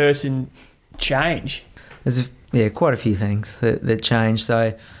a person change? There's quite a few things that changed.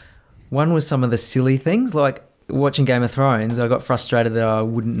 So one was some of the silly things, like watching Game of Thrones. I got frustrated that I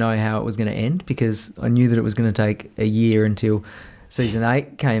wouldn't know how it was going to end, because I knew that it was going to take a year until season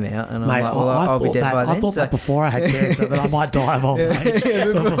 8 came out, and I'm like, well, I'll be dead by then. I thought that before I had cancer, that I might die of old age.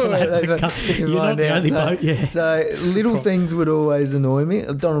 You're not the only boat, So little things would always annoy me.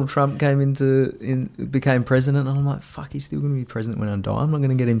 Donald Trump became president, and I'm like, fuck, he's still going to be president when I die. I'm not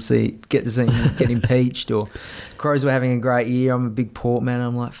going to get to see him get impeached. Or Crows were having a great year. I'm a big Port man.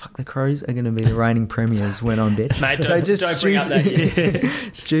 I'm like, fuck, the Crows are going to be the reigning premiers when I'm dead. Mate, don't bring up that year.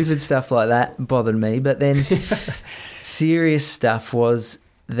 Stupid stuff like that bothered me. But then serious stuff was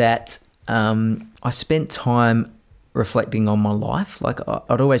that I spent time reflecting on my life. Like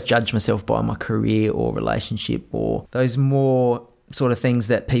I'd always judge myself by my career or relationship or those more sort of things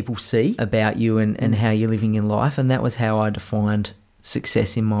that people see about you and how you're living in life. And that was how I defined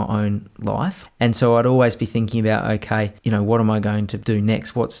success in my own life. And so I'd always be thinking about, okay, what am I going to do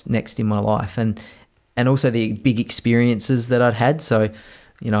next? What's next in my life? And also the big experiences that I'd had. So,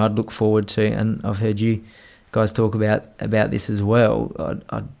 I'd look forward to, and I've heard you guys talk about this as well.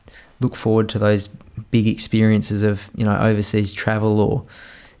 I'd look forward to those big experiences of, overseas travel or,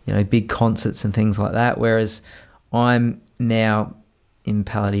 big concerts and things like that. Whereas I'm now in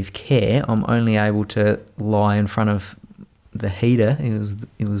palliative care, I'm only able to lie in front of the heater.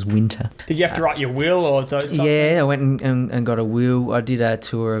 It was winter. Did you have to write your will or those types of things? I went and got a will. I did a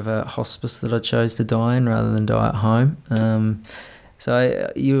tour of a hospice that I chose to die in rather than die at home.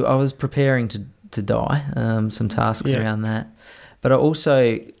 So I was preparing to die, some tasks around that. But I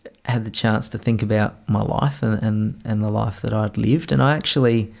also had the chance to think about my life and the life that I'd lived, and I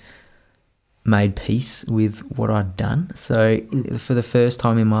actually made peace with what I'd done. So for the first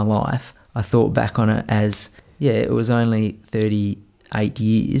time in my life, I thought back on it as, it was only 38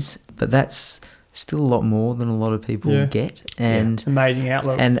 years, but that's still a lot more than a lot of people get. And amazing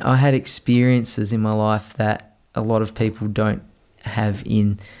outlook. And I had experiences in my life that a lot of people don't have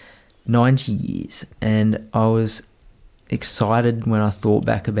in 90 years, and I was excited when I thought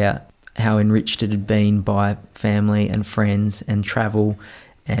back about how enriched it had been by family and friends and travel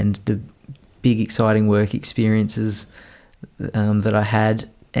and the big exciting work experiences that I had.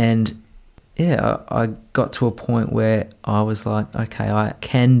 And I got to a point where I was like, okay, I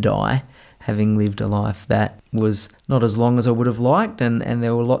can die having lived a life that was not as long as I would have liked, and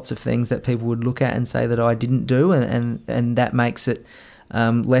there were lots of things that people would look at and say that I didn't do, and that makes it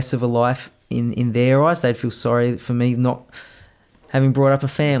less of a life in their eyes. They'd feel sorry for me not having brought up a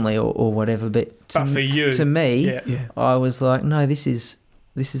family or whatever. But for you, to me, yeah. I was like, no, this is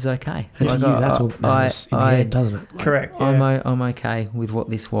okay. And to you, that's all matters in the end, doesn't it? Like, correct. Yeah. I'm okay with what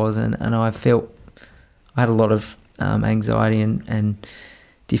this was, and I felt I had a lot of anxiety and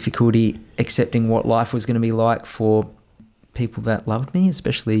difficulty accepting what life was going to be like for people that loved me,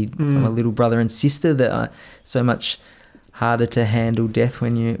 especially my little brother and sister, that are so much harder to handle death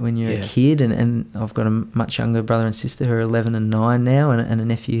when you're a kid, and I've got a much younger brother and sister who are 11 and 9 now, and a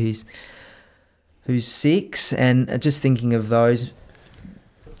nephew who's 6, and just thinking of those,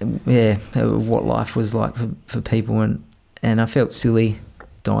 of what life was like for people, and I felt silly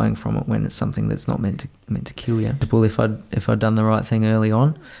dying from it when it's something that's not meant to kill you. If I'd done the right thing early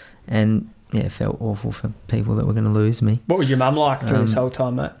on, and it felt awful for people that were going to lose me. What was your mum like through this whole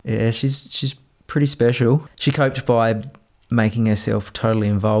time, mate? Yeah, she's pretty special. She coped by making herself totally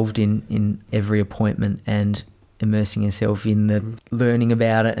involved in every appointment and immersing herself in the learning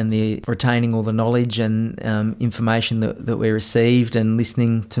about it and the retaining all the knowledge and information that we received, and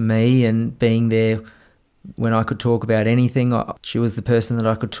listening to me and being there when I could talk about anything. She was the person that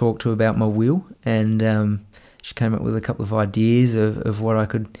I could talk to about my will, and she came up with a couple of ideas of what I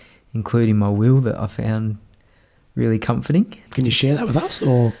could include in my will that I found really comforting. Can you share that with us?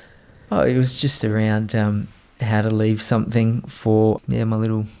 Or it was just around how to leave something for my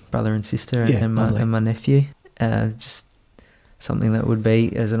little brother and sister and my nephew. Just something that would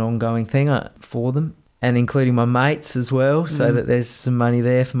be as an ongoing thing for them, and including my mates as well, so that there's some money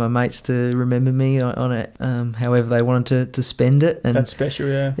there for my mates to remember me on it, however they wanted to spend it. And that's special,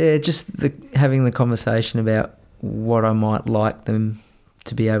 yeah. Yeah, just having the conversation about what I might like them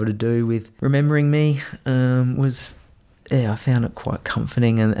to be able to do with remembering me was, I found it quite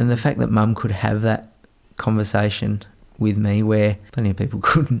comforting, and the fact that Mum could have that conversation with me where plenty of people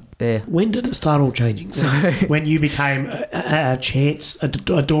couldn't. When did it start all changing? So when you became a chance, a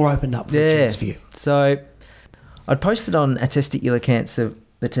door opened up for a chance for you. So I'd posted on the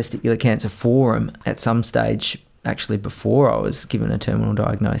Testicular Cancer Forum at some stage, actually before I was given a terminal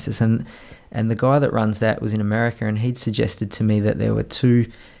diagnosis, and the guy that runs that was in America, and he'd suggested to me that there were 2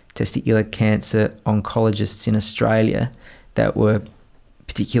 testicular cancer oncologists in Australia that were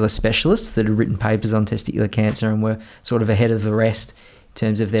particular specialists that had written papers on testicular cancer and were sort of ahead of the rest in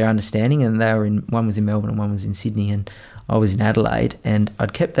terms of their understanding, and one was in Melbourne and one was in Sydney, and I was in Adelaide, and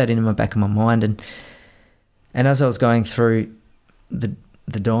I'd kept that in the back of my mind, and as I was going through the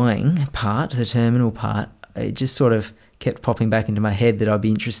dying part, the terminal part, it just sort of kept popping back into my head that I'd be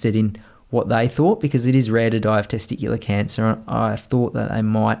interested in what they thought, because it is rare to die of testicular cancer, and I thought that they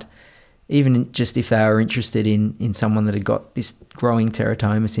might, even just if they were interested in someone that had got this growing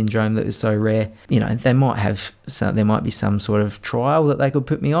teratoma syndrome that was so rare, they might be some sort of trial that they could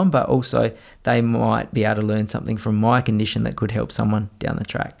put me on, but also they might be able to learn something from my condition that could help someone down the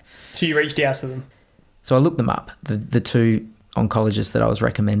track. So you reached out to them? So I looked them up, the 2 oncologists that I was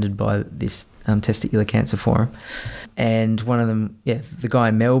recommended by this Testicular Cancer Forum, and one of them, the guy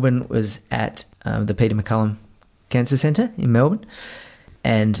in Melbourne, was at the Peter MacCallum Cancer Centre in Melbourne.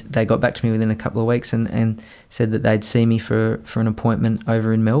 And they got back to me within a couple of weeks and said that they'd see me for an appointment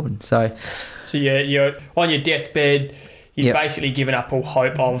over in Melbourne. So you're on your deathbed. You've basically given up all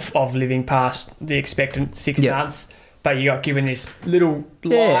hope of living past the expectant 6 months, but you got given this little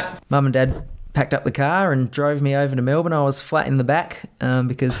light. Mum and Dad packed up the car and drove me over to Melbourne. I was flat in the back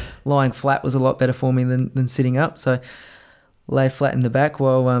because lying flat was a lot better for me than sitting up. So lay flat in the back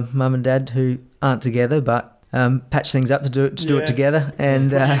while Mum and Dad, who aren't together but patch things up to do it together,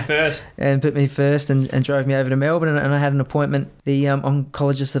 and put me first and drove me over to Melbourne, and I had an appointment. The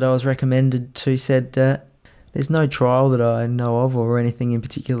oncologist that I was recommended to said there's no trial that I know of or anything in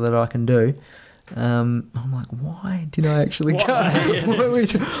particular that I can do. I'm like, why did I actually go?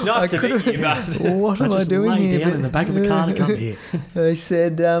 Nice to meet you, but what am I doing here? Down in the back of the car to come here. They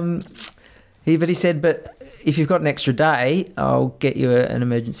said, he said, but if you've got an extra day, I'll get you an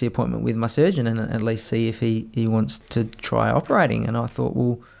emergency appointment with my surgeon and at least see if he wants to try operating. And I thought,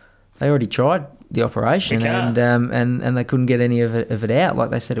 well, they already tried the operation and they couldn't get any of it out. Like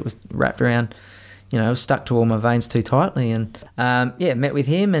they said, it was wrapped around, it was stuck to all my veins too tightly. And met with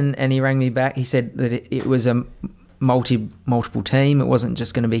him and he rang me back. He said that it was a multiple team. It wasn't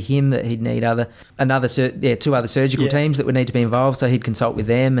just going to be him, that he'd need 2 other surgical teams that would need to be involved, so he'd consult with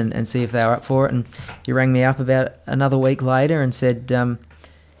them and see if they were up for it. And he rang me up about another week later and said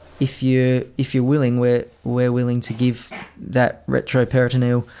if you're willing, we're willing to give that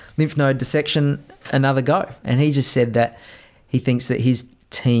retroperitoneal lymph node dissection another go. And he just said that he thinks that his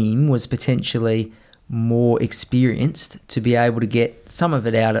team was potentially more experienced to be able to get some of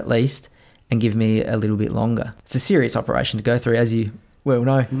it out at least and give me a little bit longer. It's a serious operation to go through, as you well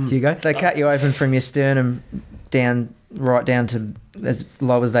know, Hugo. They cut you open from your sternum right down to as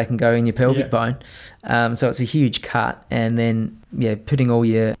low as they can go in your pelvic bone. So it's a huge cut, and then putting all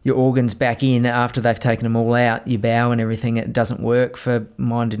your organs back in after they've taken them all out, your bowel and everything, it doesn't work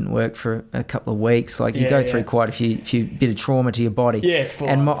mine didn't work for a couple of weeks. Like you go through quite a few bit of trauma to your body. Yeah, it's full.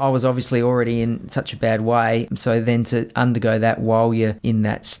 And I was obviously already in such a bad way, so then to undergo that while you're in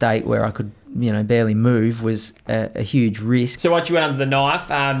that state where I could barely move was a huge risk. So once you went under the knife,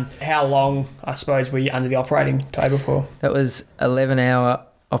 how long, I suppose, were you under the operating table for? That was 11-hour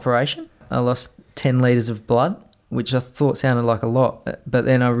operation. I lost 10 litres of blood, which I thought sounded like a lot, but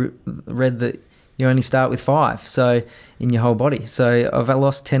then I read that you only start with 5, so in your whole body. So I've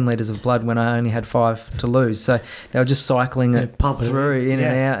lost 10 litres of blood when I only had 5 to lose. So they were just cycling it through in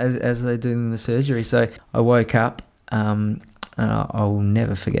and out as they're doing the surgery. So I woke up, and I'll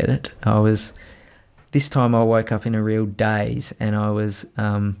never forget it. This time I woke up in a real daze, and I was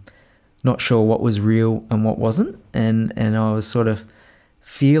not sure what was real and what wasn't, and I was sort of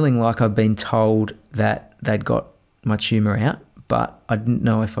feeling like I'd been told that they'd got my tumour out, but I didn't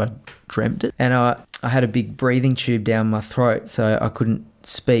know if I'd dreamt it. And I had a big breathing tube down my throat, so I couldn't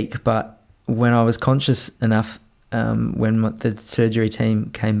speak. But when I was conscious enough, when the surgery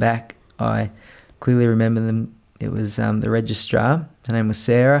team came back, I clearly remember them. It was the registrar. Her name was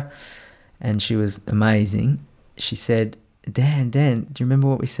Sarah, and she was amazing. She said, Dan, do you remember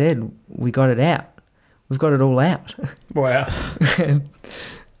what we said? We got it out. We've got it all out. Wow. And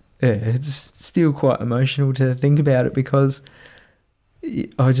it's still quite emotional to think about it, because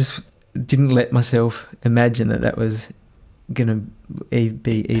I just didn't let myself imagine that was going to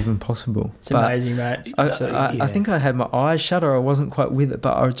be even possible. It's amazing, mate. I think I had my eyes shut, or I wasn't quite with it,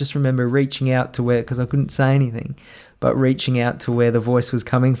 but I just remember reaching out to where, because I couldn't say anything, but reaching out to where the voice was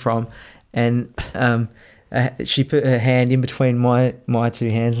coming from, and she put her hand in between my two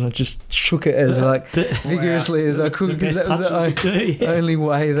hands, and I just shook it as vigorously as I could, because that was the only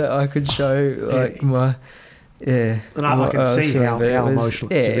way that I could show my. Yeah, and I can see how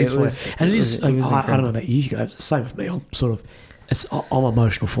emotional it is. And it is. I don't know about you guys. The same with me. I'm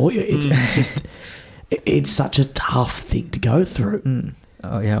emotional for you. It's just, it's such a tough thing to go through.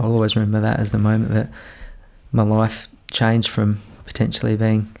 Oh yeah, I'll always remember that as the moment that my life changed from potentially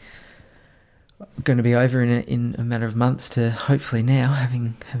being going to be over in a matter of months to hopefully now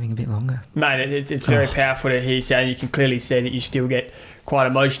having a bit longer. Mate, it's very powerful to hear you say, and you can clearly see that you still get quite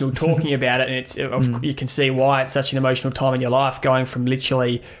emotional talking about it, and you can see why it's such an emotional time in your life, going from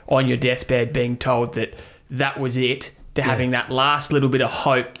literally on your deathbed being told that was it, to having that last little bit of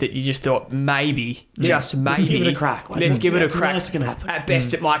hope that you just thought maybe, just maybe, give it a crack. Let's give it a crack. It's going to happen. At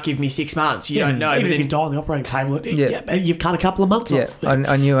best, it might give me 6 months. You don't know. Even if you die on the operating table, you've cut a couple of months off.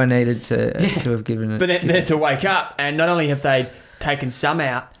 I knew I needed to have given it. But then to wake up, and not only have they taken some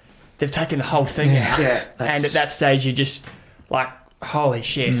out, they've taken the whole thing out. Yeah, and at that stage, you're just like, holy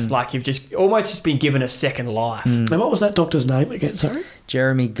shit, like you've just almost been given a second life. And what was that doctor's name again, sorry?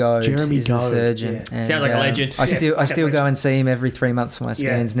 Jeremy Goad. Is the surgeon. Yeah. And, sounds like a legend. I still go and see him every 3 months for my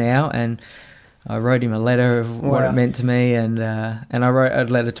scans now, and I wrote him a letter of what it meant to me, and I wrote a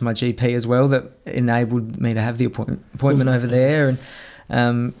letter to my GP as well that enabled me to have the appointment over there.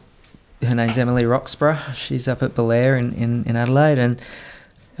 And her name's Emily Roxburgh. She's up at Belair in Adelaide,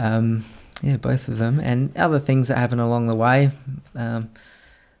 and both of them, and other things that happen along the way.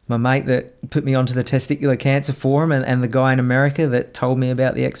 My mate that put me onto the Testicular Cancer Forum, and the guy in America that told me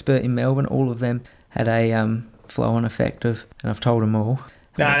about the expert in Melbourne, all of them had a flow-on effect and I've told them all.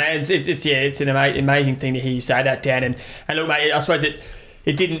 No, it's an amazing thing to hear you say that, Dan. And look, mate, I suppose it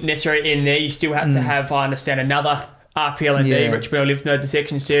didn't necessarily end there. You still had to have, I understand, another RPL&D, retroperitoneal lymph node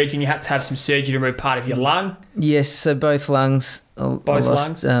dissection surgery, and you had to have some surgery to remove part of your lung. Yes, so both lungs. I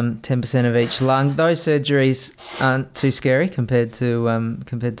lost 10% of each lung. Those surgeries aren't too scary compared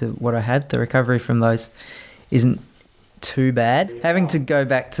to what I had. The recovery from those isn't too bad. Having to go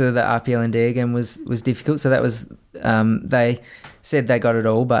back to the RPL&D again was difficult. So that was they said they got it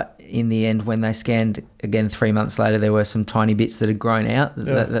all, but in the end, when they scanned again 3 months later, there were some tiny bits that had grown out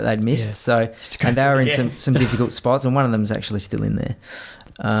that they'd missed. Yeah. So, and they were in some difficult spots, and one of them is actually still in there.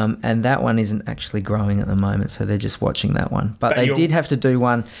 And that one isn't actually growing at the moment, so they're just watching that one. But they did have to do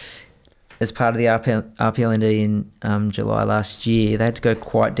one as part of the RPL&D in July last year. They had to go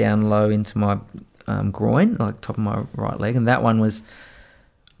quite down low into my groin, like top of my right leg, and that one was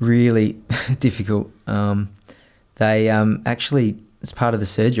really difficult. They actually, as part of the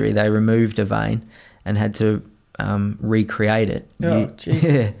surgery, they removed a vein and had to recreate it.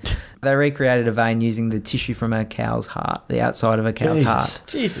 Jesus. They recreated a vein using the tissue from a cow's heart, the outside of a cow's heart.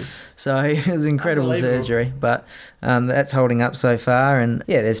 Jesus. So it was incredible Unbelievable. surgery, but that's holding up so far. And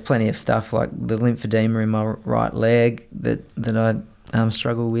yeah, there's plenty of stuff like the lymphedema in my right leg that I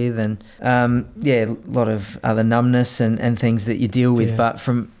struggle with, and a lot of other numbness and things that you deal with. Yeah. But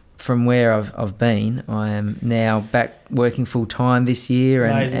from where I've been, I am now back working full time this year,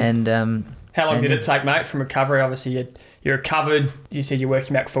 and How long did it take, mate, from recovery? Obviously, you're recovered. You said you're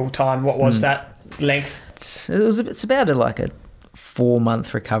working back full time. What was that length? it's about a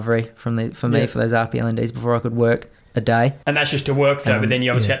 4-month recovery for me for those RPLNDs before I could work a day. And that's just to work though, but then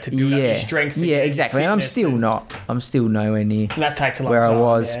you obviously had to build up your strength. Yeah, and exactly. And I'm still nowhere near and that takes a long where time, I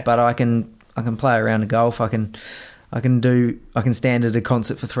was, yeah. but I can play around a golf. I can stand at a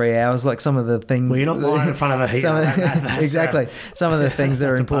concert for 3 hours. Like some of the things. Well, you're not lying in front of a heater. Exactly. Some of the things that are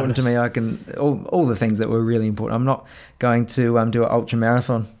that's a important to me, bonus. I can all the things that were really important. I'm not going to do an ultra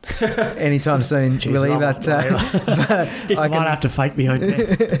marathon anytime soon, Jeez, really. I'm But, I I might can. have to fake me own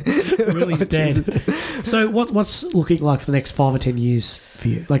death. Willie's dead. So what's looking like for the next 5 or 10 years for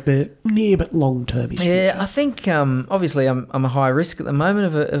you? Like the near but long term issue? Yeah, I think obviously I'm a high risk at the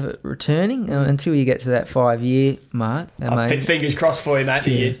moment of returning until you get to that 5-year mark. Fingers crossed for you, mate,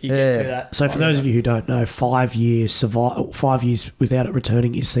 that you get to that. So for those of you who don't know, 5 years without it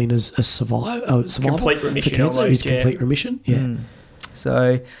returning is seen as a survival. Complete remission for cancer. almost, Is complete remission. Yeah.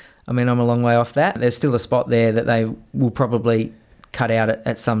 So, I mean, I'm a long way off that. There's still a spot there that they will probably cut out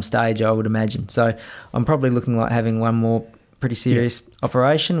at some stage, I would imagine. So I'm probably looking like having one more pretty serious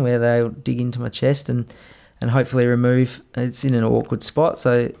operation where they'll dig into my chest and hopefully remove. It's in an awkward spot,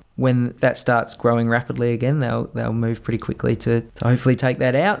 so when that starts growing rapidly again, they'll move pretty quickly to hopefully take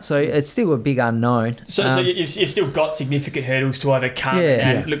that out. So it's still a big unknown. So you've still got significant hurdles to overcome.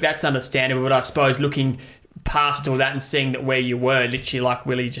 And look, that's understandable, but I suppose looking past all that and seeing that where you were, literally like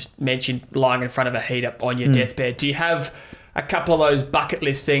Willie just mentioned, lying in front of a heater on your deathbed, do you have a couple of those bucket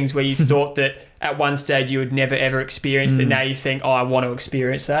list things where you thought that at one stage you would never ever experience that now you think, I want to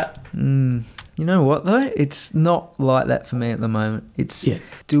experience that? You know what though? It's not like that for me at the moment. It's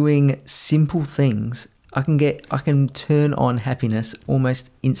doing simple things. I can turn on happiness almost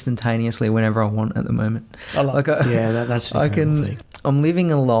instantaneously whenever I want at the moment. I love that's an incredible thing. I'm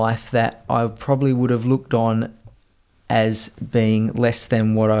living a life that I probably would have looked on as being less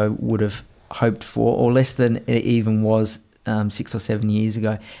than what I would have hoped for, or less than it even was 6 or 7 years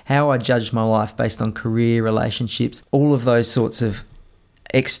ago. How I judged my life based on career, relationships, all of those sorts of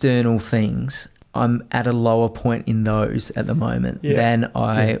external things, I'm at a lower point in those at the moment than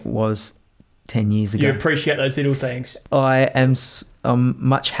I was 10 years ago. You appreciate those little things. I'm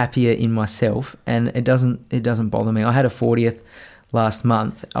much happier in myself, and it doesn't bother me. I had a 40th last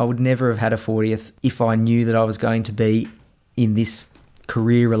month. I would never have had a 40th if I knew that I was going to be in this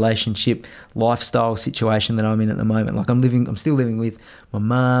career, relationship, lifestyle situation that I'm in at the moment. Like I'm still living with my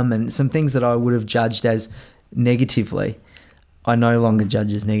mum, and some things that I would have judged as negatively, I no longer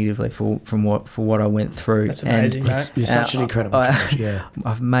judge as negatively for what I went through. That's amazing, mate. You're such an incredible change, yeah.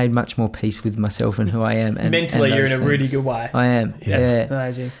 I've made much more peace with myself and who I am. And mentally, and you're in a those really things. good way. I am. That's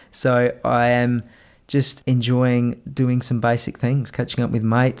amazing. So I am just enjoying doing some basic things, catching up with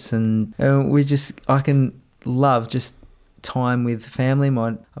mates, and I can love just time with family.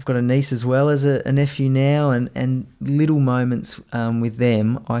 I've got a niece as well as a nephew now, and little moments with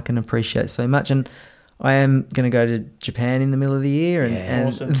them I can appreciate so much. And I am going to go to Japan in the middle of the year, and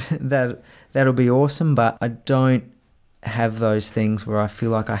awesome. that'll be awesome. But I don't have those things where I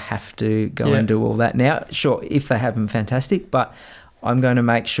feel like I have to go and do all that. Now, sure, if they happen, fantastic, but I'm going to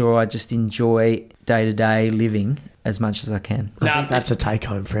make sure I just enjoy day-to-day living as much as I can. I think that's a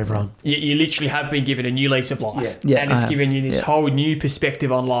take-home for everyone. You literally have been given a new lease of life. Yeah, and it's given you this whole new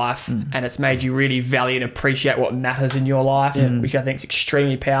perspective on life, and it's made you really value and appreciate what matters in your life, which I think is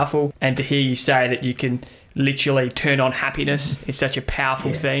extremely powerful. And to hear you say that you can literally turn on happiness is such a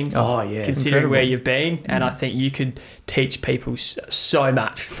powerful thing. Oh, yeah. Considering where you've been. And I think you could teach people so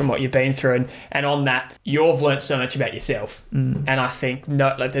much from what you've been through. And on that, you've learnt so much about yourself. And I think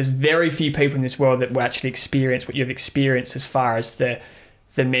there's very few people in this world that will actually experience what you've experienced as far as the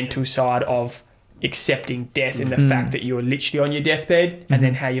mental side of accepting death and the fact that you're literally on your deathbed, and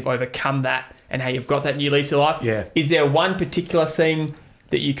then how you've overcome that and how you've got that new lease of life. Yeah. Is there one particular thing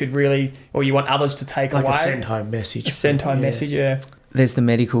that you could really, or you want others to take away? Like a send-home message. A send-home message, There's the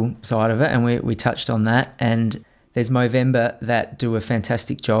medical side of it, and we touched on that. And there's Movember that do a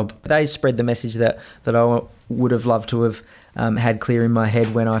fantastic job. They spread the message that I would have loved to have had clear in my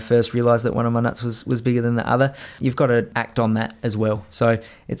head when I first realised that one of my nuts was bigger than the other. You've got to act on that as well. So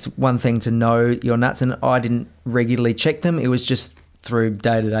it's one thing to know your nuts, and I didn't regularly check them. It was just through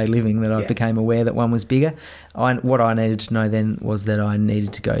day-to-day living that I became aware that one was bigger. What I needed to know then was that I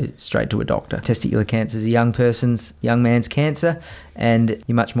needed to go straight to a doctor. Testicular cancer is a young man's cancer, and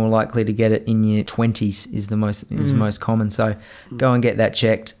you're much more likely to get it in your 20s is the most common. So go and get that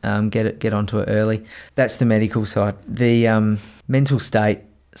checked, get onto it early. That's the medical side. The mental state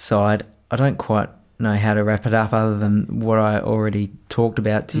side, I don't quite know how to wrap it up other than what I already talked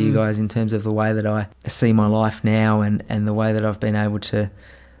about to you guys in terms of the way that I see my life now and the way that I've been able to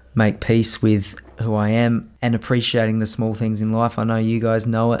make peace with who I am and appreciating the small things in life. I know you guys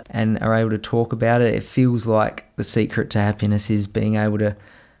know it and are able to talk about it. It feels like the secret to happiness is being able to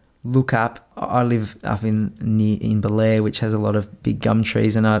look up. I live up in Belair, which has a lot of big gum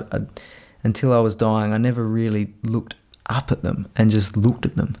trees, and I until I was dying, I never really looked up at them and just looked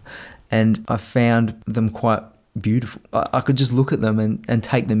at them. And I found them quite beautiful. I could just look at them and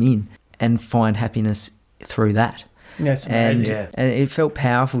take them in and find happiness through that. That's amazing. And it felt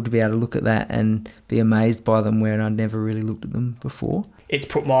powerful to be able to look at that and be amazed by them when I'd never really looked at them before. It's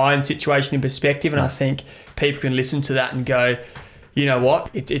put my own situation in perspective, and I think people can listen to that and go, you know what?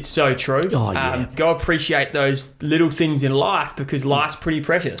 It's so true. Oh, yeah. Go appreciate those little things in life because life's pretty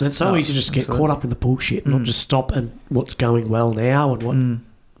precious. And it's so easy just to get caught up in the bullshit and not just stop and what's going well now and what...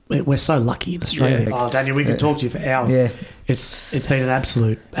 We're so lucky in Australia. Yeah. Oh, Daniel, we can talk to you for hours. Yeah. It's been an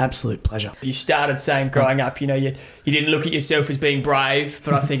absolute pleasure. You started saying growing up, you didn't look at yourself as being brave,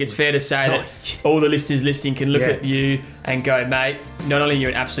 but I think it's fair to say that all the listeners listening can look at you and go, mate, not only are you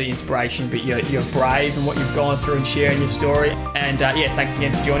an absolute inspiration, but you're brave in what you've gone through and sharing your story. And thanks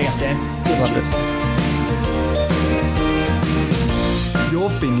again for joining us, Dan.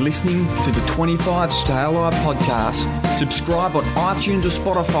 You've been listening to the 25 Stay Alive podcast. Subscribe on iTunes or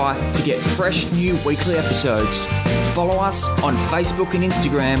Spotify to get fresh new weekly episodes. Follow us on Facebook and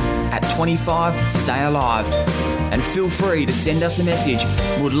Instagram at 25 Stay Alive. And feel free to send us a message.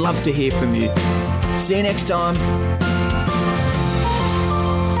 We'd love to hear from you. See you next time.